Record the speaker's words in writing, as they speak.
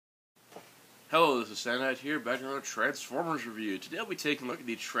Hello, this is Soundout here, back on a Transformers review. Today I'll be taking a look at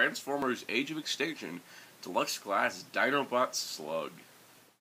the Transformers Age of Extinction Deluxe Class Dinobot Slug.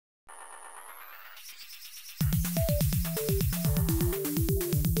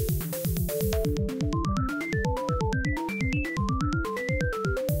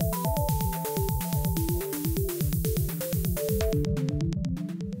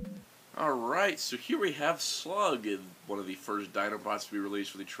 Alright, so here we have Slug, one of the first Dinobots to be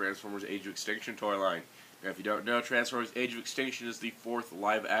released for the Transformers Age of Extinction toy line. Now, if you don't know, Transformers Age of Extinction is the fourth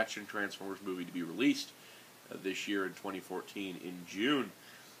live-action Transformers movie to be released this year in 2014 in June.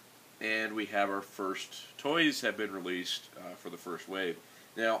 And we have our first toys have been released for the first wave.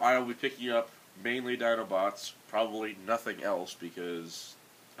 Now, I will be picking up mainly Dinobots, probably nothing else, because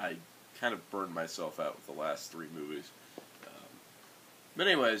I kind of burned myself out with the last three movies. But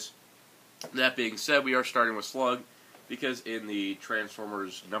anyways, that being said, we are starting with Slug, because in the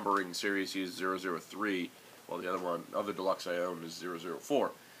Transformers numbering series he is 003, while the other Deluxe I own is 004.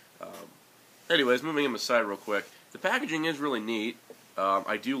 Anyways, moving him aside real quick, the packaging is really neat.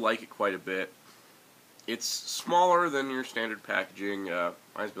 I do like it quite a bit. It's smaller than your standard packaging.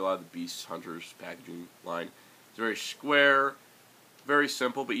 Reminds me a lot of the Beast Hunters packaging line. It's very square, very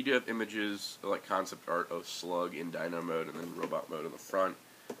simple, but you do have images like concept art of Slug in Dino mode and then robot mode on the front.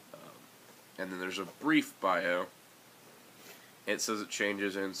 And then there's a brief bio. It says it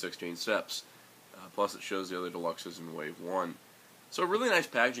changes in 16 steps. Plus it shows the other Deluxes in Wave 1. So really nice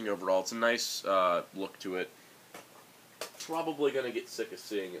packaging overall. It's a nice look to it. Probably going to get sick of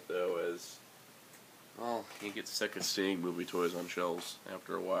seeing it though, as, well, you get sick of seeing movie toys on shelves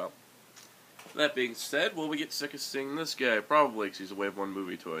after a while. That being said, will we get sick of seeing this guy? Probably, because he's a Wave 1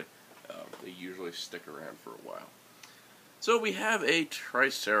 movie toy. They usually stick around for a while. So we have a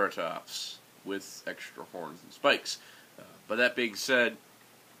Triceratops with extra horns and spikes. But that being said,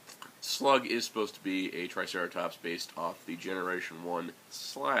 Slug is supposed to be a Triceratops based off the Generation 1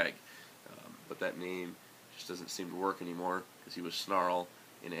 Slag. But that name just doesn't seem to work anymore, because he was Snarl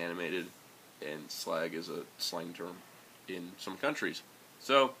in animated, and Slag is a slang term in some countries.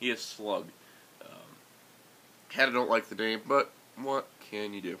 So he is Slug. Kinda don't like the name, but what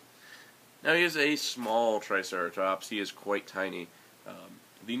can you do? Now he is a small Triceratops. He is quite tiny.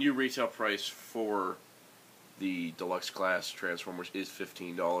 The new retail price for the Deluxe class Transformers is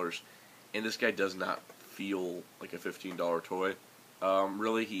 $15, and this guy does not feel like a $15 toy.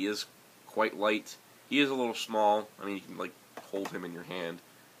 Really, he is quite light. He is a little small. I mean, you can like hold him in your hand.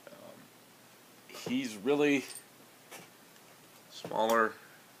 He's really smaller.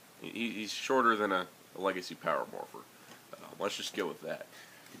 He's shorter than a Legacy Power Morpher. Let's just go with that.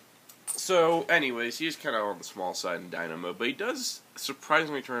 So, anyways, he's kind of on the small side in Dino mode, but he does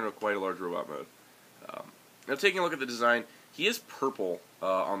surprisingly turn into quite a large robot mode. Now, taking a look at the design, he is purple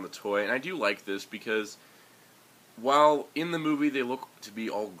on the toy, and I do like this because while in the movie they look to be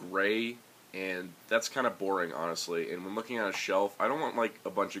all gray, and that's kind of boring, honestly, and when looking on a shelf, I don't want like a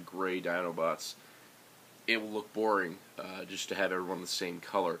bunch of gray Dinobots. It will look boring just to have everyone the same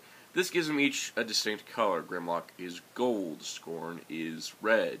color. This gives them each a distinct color. Grimlock is gold, Scorn is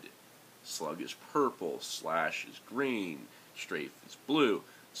red, Slug is purple, Slash is green, Strafe is blue,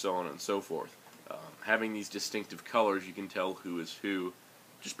 so on and so forth. Having these distinctive colors, you can tell who is who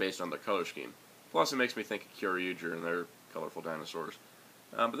just based on their color scheme. Plus, it makes me think of Kyoryuger and their colorful dinosaurs.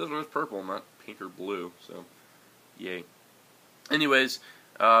 But this one is purple, not pink or blue, so yay. Anyways,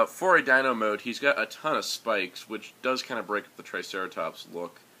 for a Dino mode, he's got a ton of spikes, which does kind of break up the Triceratops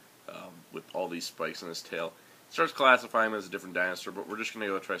look with all these spikes on his tail. Starts classifying him as a different dinosaur, but we're just going to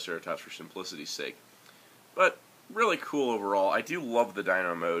go with Triceratops for simplicity's sake. But really cool overall. I do love the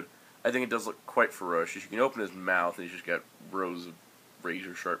Dino mode. I think it does look quite ferocious. You can open his mouth, and he's just got rows of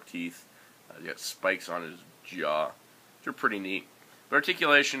razor-sharp teeth. He's got spikes on his jaw. They're pretty neat. The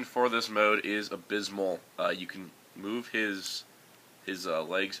articulation for this mode is abysmal. You can move his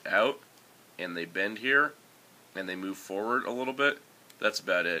legs out, and they bend here, and they move forward a little bit. That's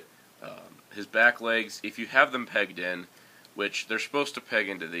about it. His back legs, if you have them pegged in, which they're supposed to peg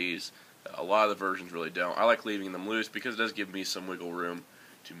into these, a lot of the versions really don't. I like leaving them loose because it does give me some wiggle room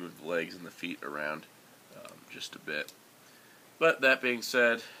to move the legs and the feet around just a bit. But that being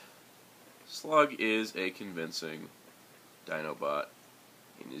said, Slug is a convincing Dinobot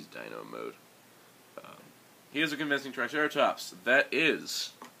in his Dino mode. He is a convincing Triceratops. That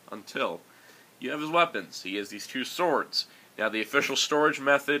is, until you have his weapons. He has these two swords. Now, the official storage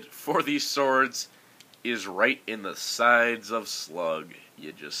method for these swords is right in the sides of Slug.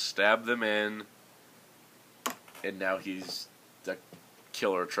 You just stab them in, and now he's the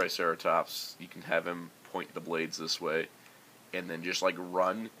killer Triceratops. You can have him point the blades this way, and then just like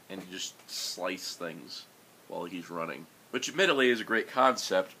run and just slice things while he's running. Which admittedly is a great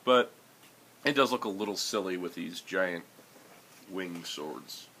concept, but it does look a little silly with these giant wing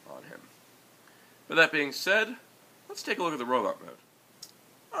swords on him. With that being said, let's take a look at the robot mode.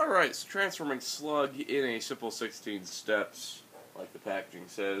 Alright, so transforming Slug in a simple 16 steps, like the packaging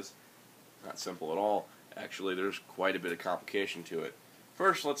says. Not simple at all. Actually, there's quite a bit of complication to it.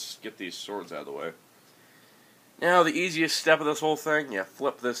 First, let's get these swords out of the way. Now, the easiest step of this whole thing, you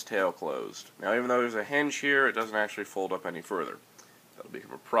flip this tail closed. Now, even though there's a hinge here, it doesn't actually fold up any further. That'll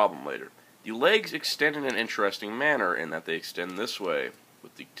become a problem later. The legs extend in an interesting manner in that they extend this way,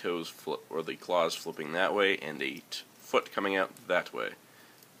 with the toes flip or the claws flipping that way, and the foot coming out that way.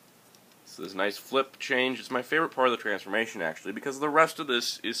 So this nice flip change is my favorite part of the transformation, actually, because the rest of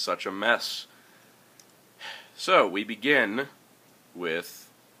this is such a mess. So, we begin with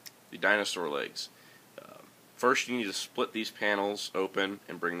the dinosaur legs. First, you need to split these panels open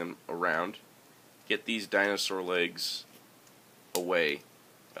and bring them around. Get these dinosaur legs away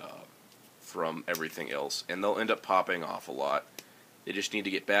from everything else, and they'll end up popping off a lot. They just need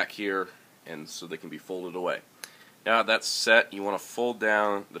to get back here, and so they can be folded away. Now that's set, you want to fold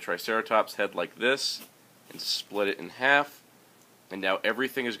down the Triceratops head like this, and split it in half, and now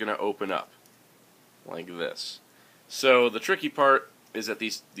everything is going to open up, like this. So the tricky part is that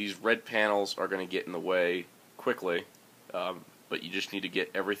these red panels are going to get in the way quickly, but you just need to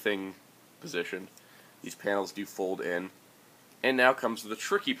get everything positioned. These panels do fold in. And now comes the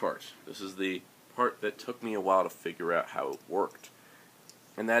tricky part. This is the part that took me a while to figure out how it worked.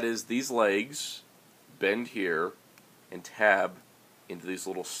 And that is these legs bend here and tab into these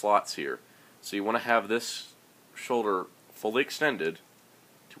little slots here. So you want to have this shoulder fully extended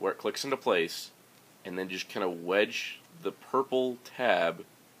to where it clicks into place, and then just kind of wedge the purple tab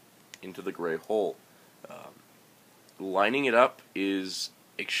into the gray hole. Lining it up is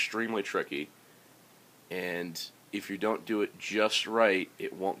extremely tricky, and if you don't do it just right,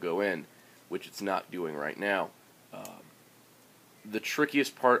 it won't go in, which it's not doing right now. The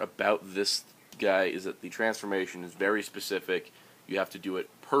trickiest part about this guy is that the transformation is very specific. You have to do it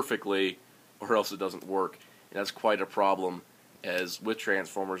perfectly, or else it doesn't work, and that's quite a problem, as with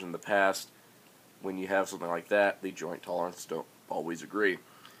Transformers in the past, when you have something like that, the joint tolerances don't always agree.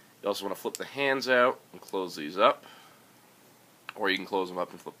 You also want to flip the hands out and close these up, or you can close them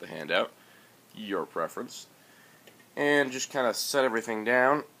up and flip the hand out, your preference. And just kind of set everything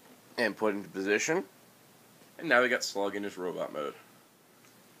down and put into position. And now we got Slug in his robot mode.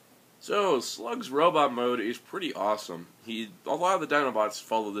 So, Slug's robot mode is pretty awesome. A lot of the Dinobots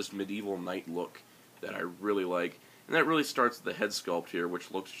follow this medieval knight look that I really like. And that really starts with the head sculpt here,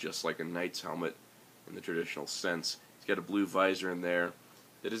 which looks just like a knight's helmet in the traditional sense. He's got a blue visor in there.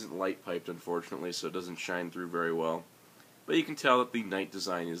 It isn't light piped, unfortunately, so it doesn't shine through very well. But you can tell that the knight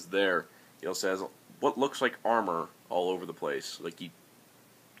design is there. He also has what looks like armor all over the place, like he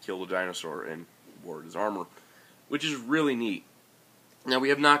killed a dinosaur and wore his armor, which is really neat. Now, we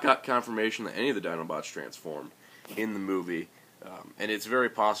have not got confirmation that any of the Dinobots transform in the movie, and it's very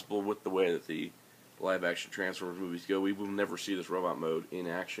possible with the way that the live-action Transformers movies go, we will never see this robot mode in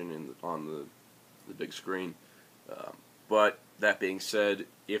action on the big screen. But that being said,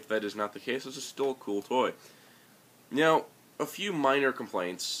 if that is not the case, this is still a cool toy. Now, a few minor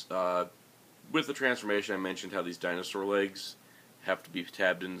complaints. With the transformation, I mentioned how these dinosaur legs have to be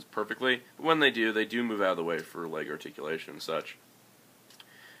tabbed in perfectly. But when they do move out of the way for leg articulation and such.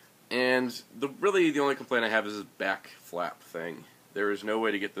 And really the only complaint I have is this back flap thing. There is no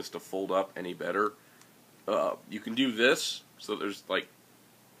way to get this to fold up any better. You can do this, so there's like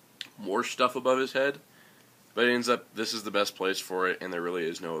more stuff above his head, but it ends up this is the best place for it, and there really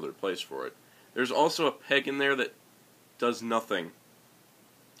is no other place for it. There's also a peg in there that does nothing,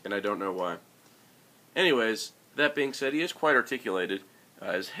 and I don't know why. Anyways, that being said, he is quite articulated.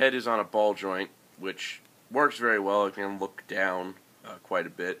 His head is on a ball joint, which works very well. It can look down quite a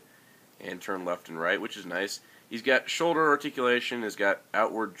bit and turn left and right, which is nice. He's got shoulder articulation, he's got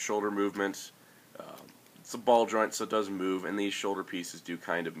outward shoulder movements. It's a ball joint, so it does move, and these shoulder pieces do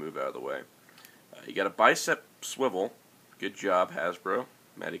kind of move out of the way. You got a bicep swivel. Good job, Hasbro.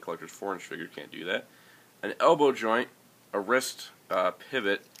 Matty Collector's 4-inch figure can't do that. An elbow joint, a wrist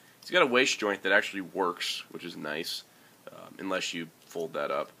pivot. He's got a waist joint that actually works, which is nice, unless you fold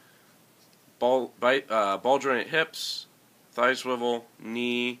that up. Ball joint at hips, thigh swivel,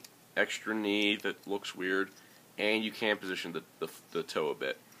 knee, extra knee that looks weird, and you can position the toe a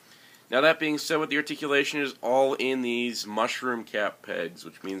bit. Now that being said, with the articulation is all in these mushroom cap pegs,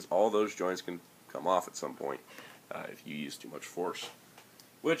 which means all those joints can come off at some point if you use too much force.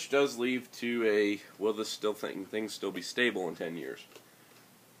 which does leave to a, will this thing still be stable in 10 years?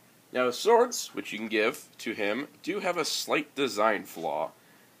 Now, his swords, which you can give to him, do have a slight design flaw.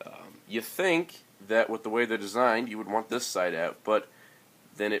 You think that with the way they're designed, you would want this side out, but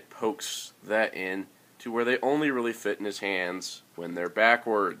then it pokes that in to where they only really fit in his hands when they're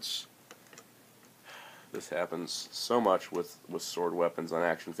backwards. This happens so much with sword weapons on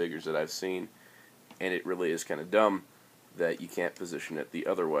action figures that I've seen, and it really is kind of dumb that you can't position it the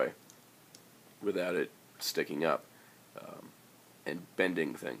other way without it sticking up and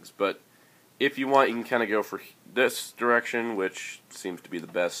bending things. But if you want, you can kind of go for this direction, which seems to be the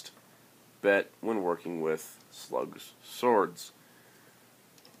best bet when working with Slug's swords.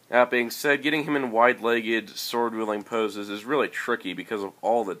 That being said, getting him in wide-legged, sword-wielding poses is really tricky because of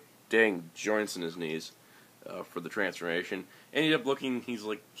all the dang joints in his knees for the transformation. And you end up looking, he's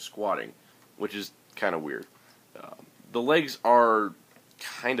like squatting, which is kind of weird. The legs are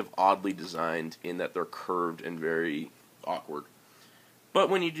kind of oddly designed in that they're curved and very awkward. But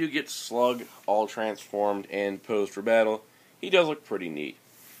when you do get Slug all transformed and posed for battle, he does look pretty neat.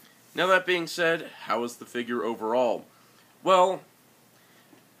 Now that being said, how is the figure overall? Well,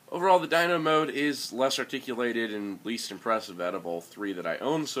 overall the Dino mode is less articulated and least impressive out of all three that I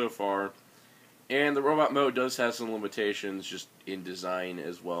own so far. And the robot mode does have some limitations just in design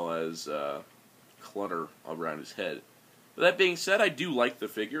as well as clutter around his head. But that being said, I do like the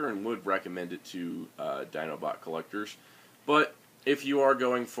figure and would recommend it to Dinobot collectors. But if you are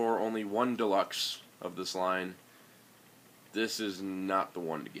going for only one Deluxe of this line, this is not the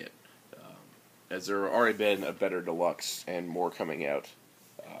one to get. As there have already been a better Deluxe and more coming out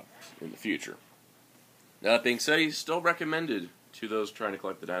in the future. Now that being said, he's still recommended to those trying to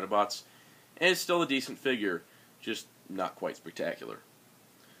collect the Dinobots, and it's still a decent figure, just not quite spectacular.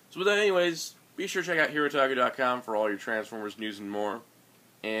 So with that anyways, be sure to check out HeroTaku.com for all your Transformers news and more,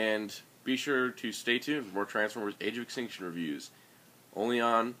 and be sure to stay tuned for more Transformers Age of Extinction reviews, only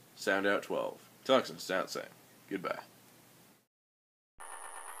on Soundout 12. Deluxe and Sound saying goodbye.